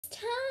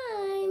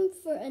time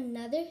for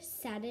another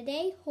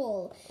Saturday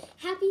haul.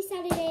 Happy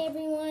Saturday,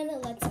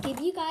 everyone. Let's give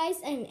you guys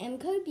an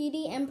mco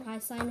Beauty and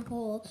Priceline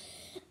haul.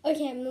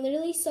 Okay, I'm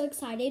literally so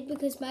excited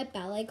because my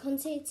ballet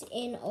concert's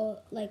in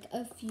like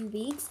a few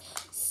weeks.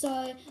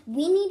 So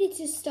we needed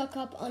to stock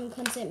up on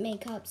concert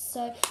makeup.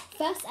 So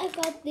first I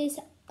got this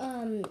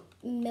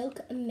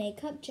Milk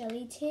Makeup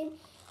Jelly Tint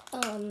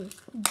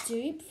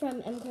dupe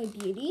from mco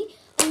Beauty.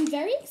 I'm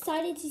very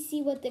excited to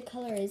see what the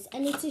color is,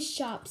 and it's a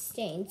sharp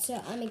stain, so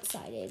I'm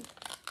excited.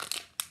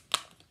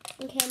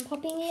 Okay, I'm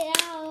popping it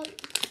out.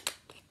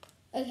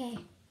 Okay.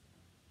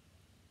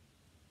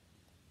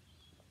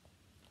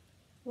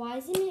 Why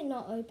isn't it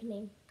not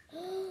opening?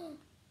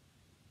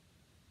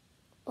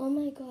 Oh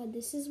my god,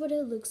 this is what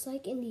it looks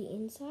like in the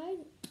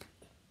inside.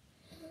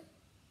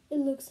 It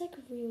looks like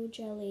real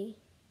jelly.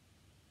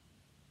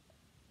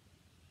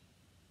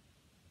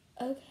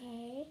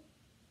 Okay.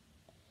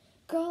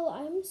 Girl,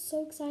 I'm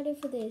so excited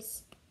for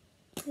this.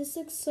 This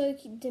looks so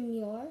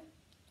demure.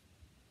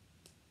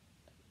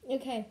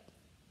 Okay.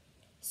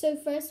 So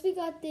first we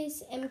got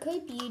this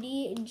mco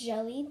Beauty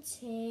Jelly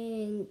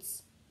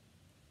Tint.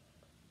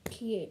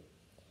 Cute.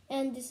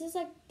 And this is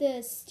like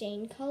the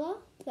stain color.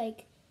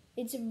 Like,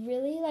 it's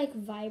really like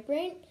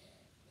vibrant.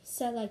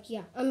 So like,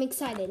 yeah, I'm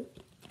excited.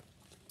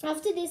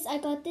 After this, I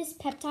got this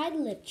peptide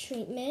lip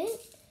treatment.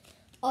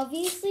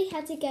 Obviously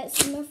had to get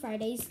Summer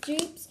Fridays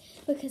dupes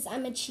because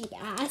I'm a cheap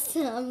ass.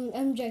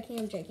 I'm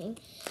joking.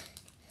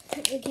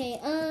 Okay,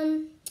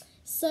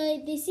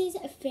 so this is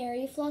a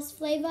fairy floss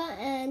flavor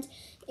and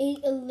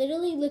it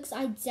literally looks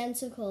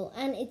identical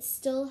and it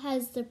still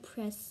has the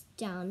press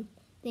down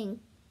thing.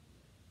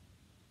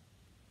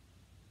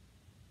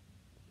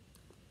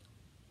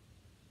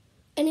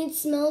 And it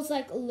smells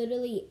like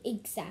literally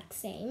exact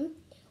same.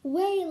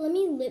 Wait, let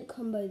me lip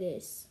combo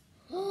this.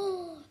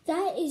 Oh,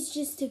 that is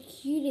just the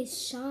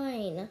cutest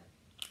shine.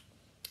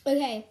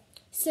 Okay,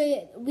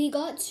 so we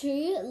got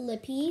two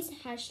lippies,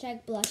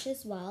 #blush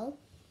as well.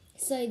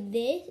 So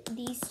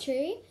these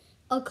two,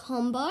 a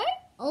combo.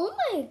 Oh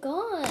my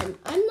god,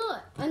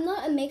 I'm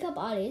not a makeup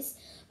artist,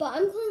 but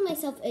I'm calling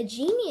myself a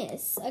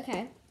genius.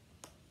 Okay.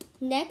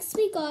 Next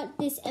we got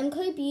this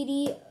mco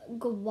Beauty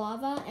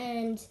guava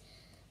and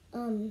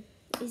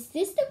is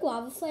this the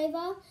guava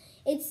flavor?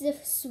 It's the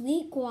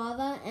sweet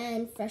guava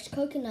and fresh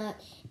coconut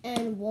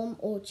and warm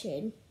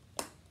orchard.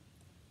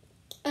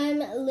 I'm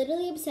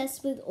literally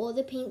obsessed with all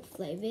the pink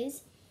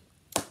flavors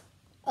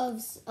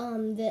of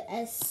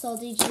the Sol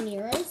de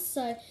Janeiro,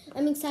 so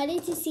I'm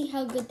excited to see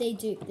how good they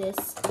dupe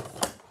this.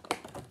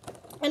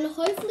 And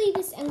hopefully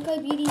this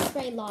mco Beauty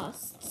spray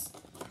lasts.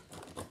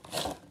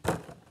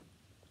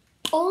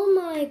 Oh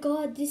my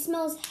god, this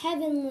smells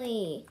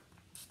heavenly.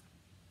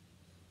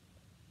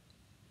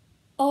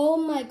 Oh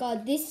my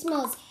god, this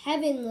smells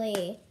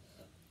heavenly.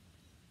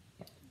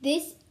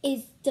 This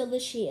is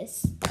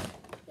delicious.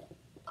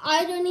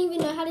 I don't even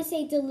know how to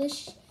say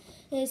delicious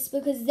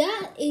because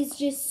that is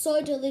just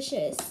so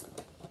delicious.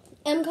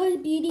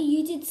 mco Beauty,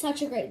 you did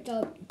such a great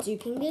job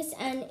duping this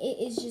and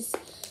it is just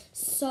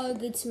so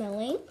good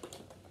smelling.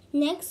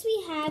 Next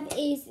we have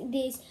is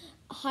this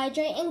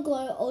Hydrate and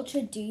Glow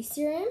Ultra Dew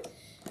Serum.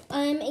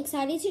 I'm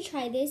excited to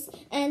try this,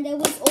 and there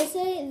was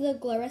also the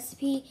Glow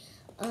Recipe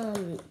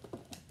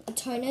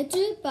toner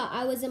dupe, but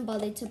I wasn't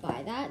bothered to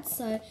buy that,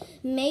 so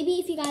maybe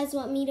if you guys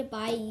want me to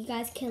buy it, you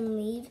guys can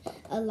leave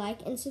a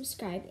like and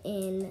subscribe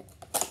down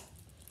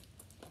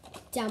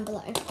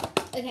below.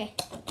 Okay,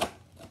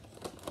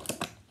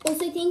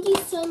 also thank you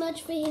so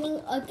much for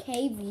hitting a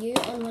K view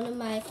on one of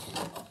my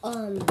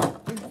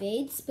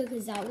vids,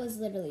 because that was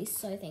literally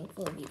so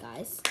thankful of you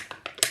guys.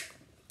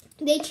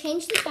 They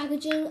changed the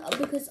packaging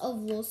because of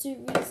lawsuit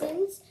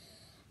reasons,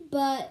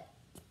 but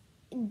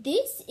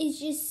this is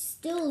just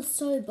still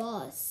so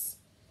boss.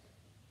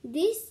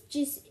 This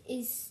just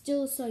is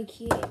still so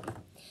cute.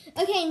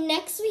 Okay,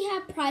 next we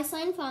have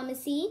Priceline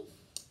Pharmacy.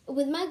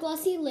 With my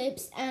glossy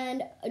lips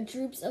and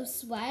droops of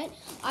sweat,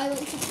 I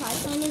went to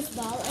Priceline as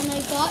well, and I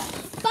got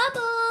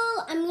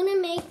Bubble! I'm going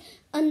to make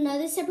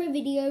another separate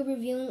video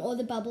reviewing all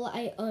the Bubble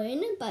I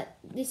own, but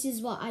this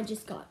is what I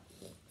just got.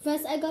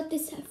 First, I got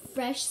this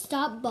Fresh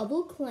Start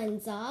Bubble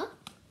Cleanser.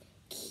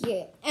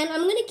 Cute. And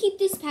I'm going to keep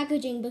this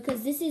packaging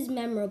because this is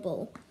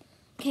memorable.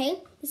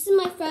 Okay? This is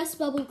my first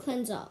bubble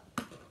cleanser.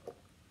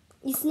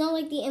 It's not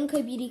like the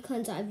mco Beauty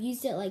cleanser. I've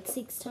used it like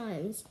 6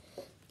 times.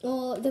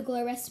 Or the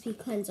Glow Recipe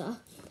cleanser.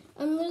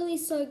 I'm literally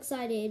so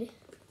excited.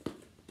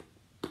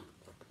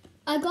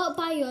 I got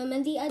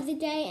Bioma the other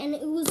day and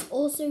it was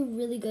also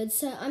really good.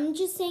 So I'm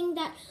just saying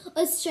that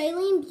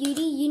Australian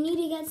beauty, you need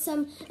to get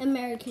some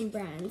American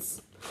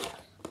brands.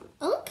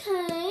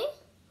 Okay.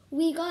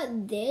 We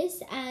got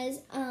this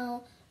as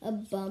a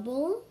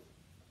bubble.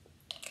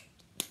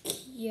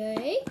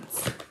 Cute.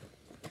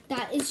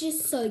 That is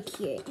just so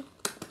cute.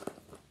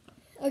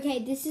 Okay,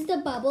 this is the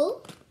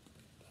bubble.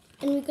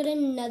 And we got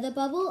another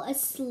bubble, a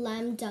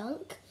Slam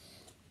Dunk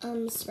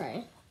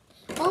spray.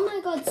 Oh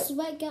my god,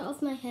 sweat, get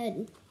off my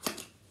head.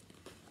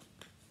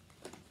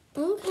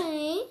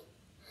 Okay.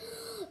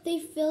 They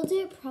filled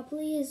it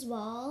properly as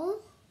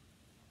well.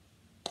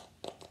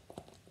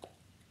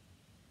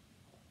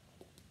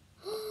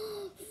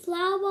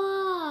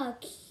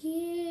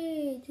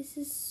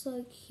 is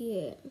so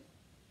cute.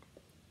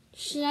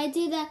 Should I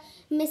do the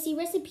messy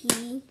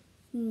recipe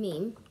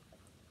meme?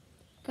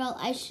 Girl,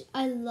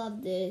 I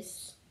love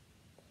this.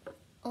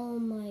 Oh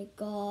my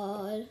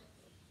god.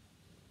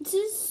 This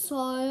is so,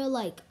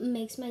 like,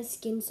 makes my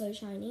skin so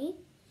shiny.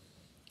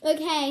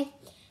 Okay,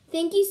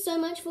 thank you so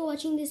much for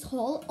watching this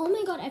haul. Oh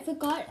my god, I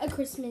forgot a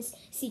Christmas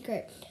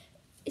secret.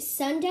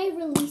 Sunday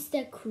released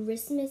a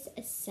Christmas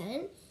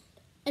scent,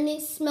 and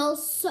it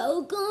smells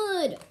so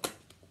good.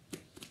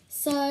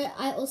 So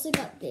I also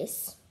got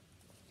this.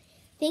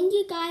 Thank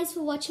you guys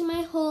for watching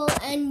my haul,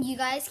 and you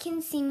guys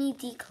can see me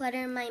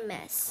declutter my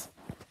mess.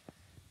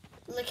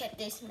 Look at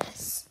this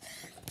mess.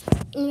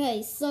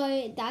 Okay,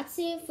 so that's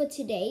it for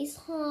today's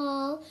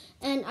haul,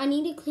 and I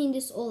need to clean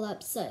this all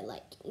up, so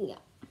like, yeah,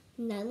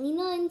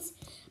 99s.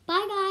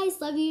 Bye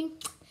guys, love you.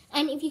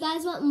 And if you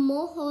guys want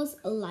more hauls,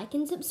 like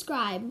and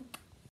subscribe.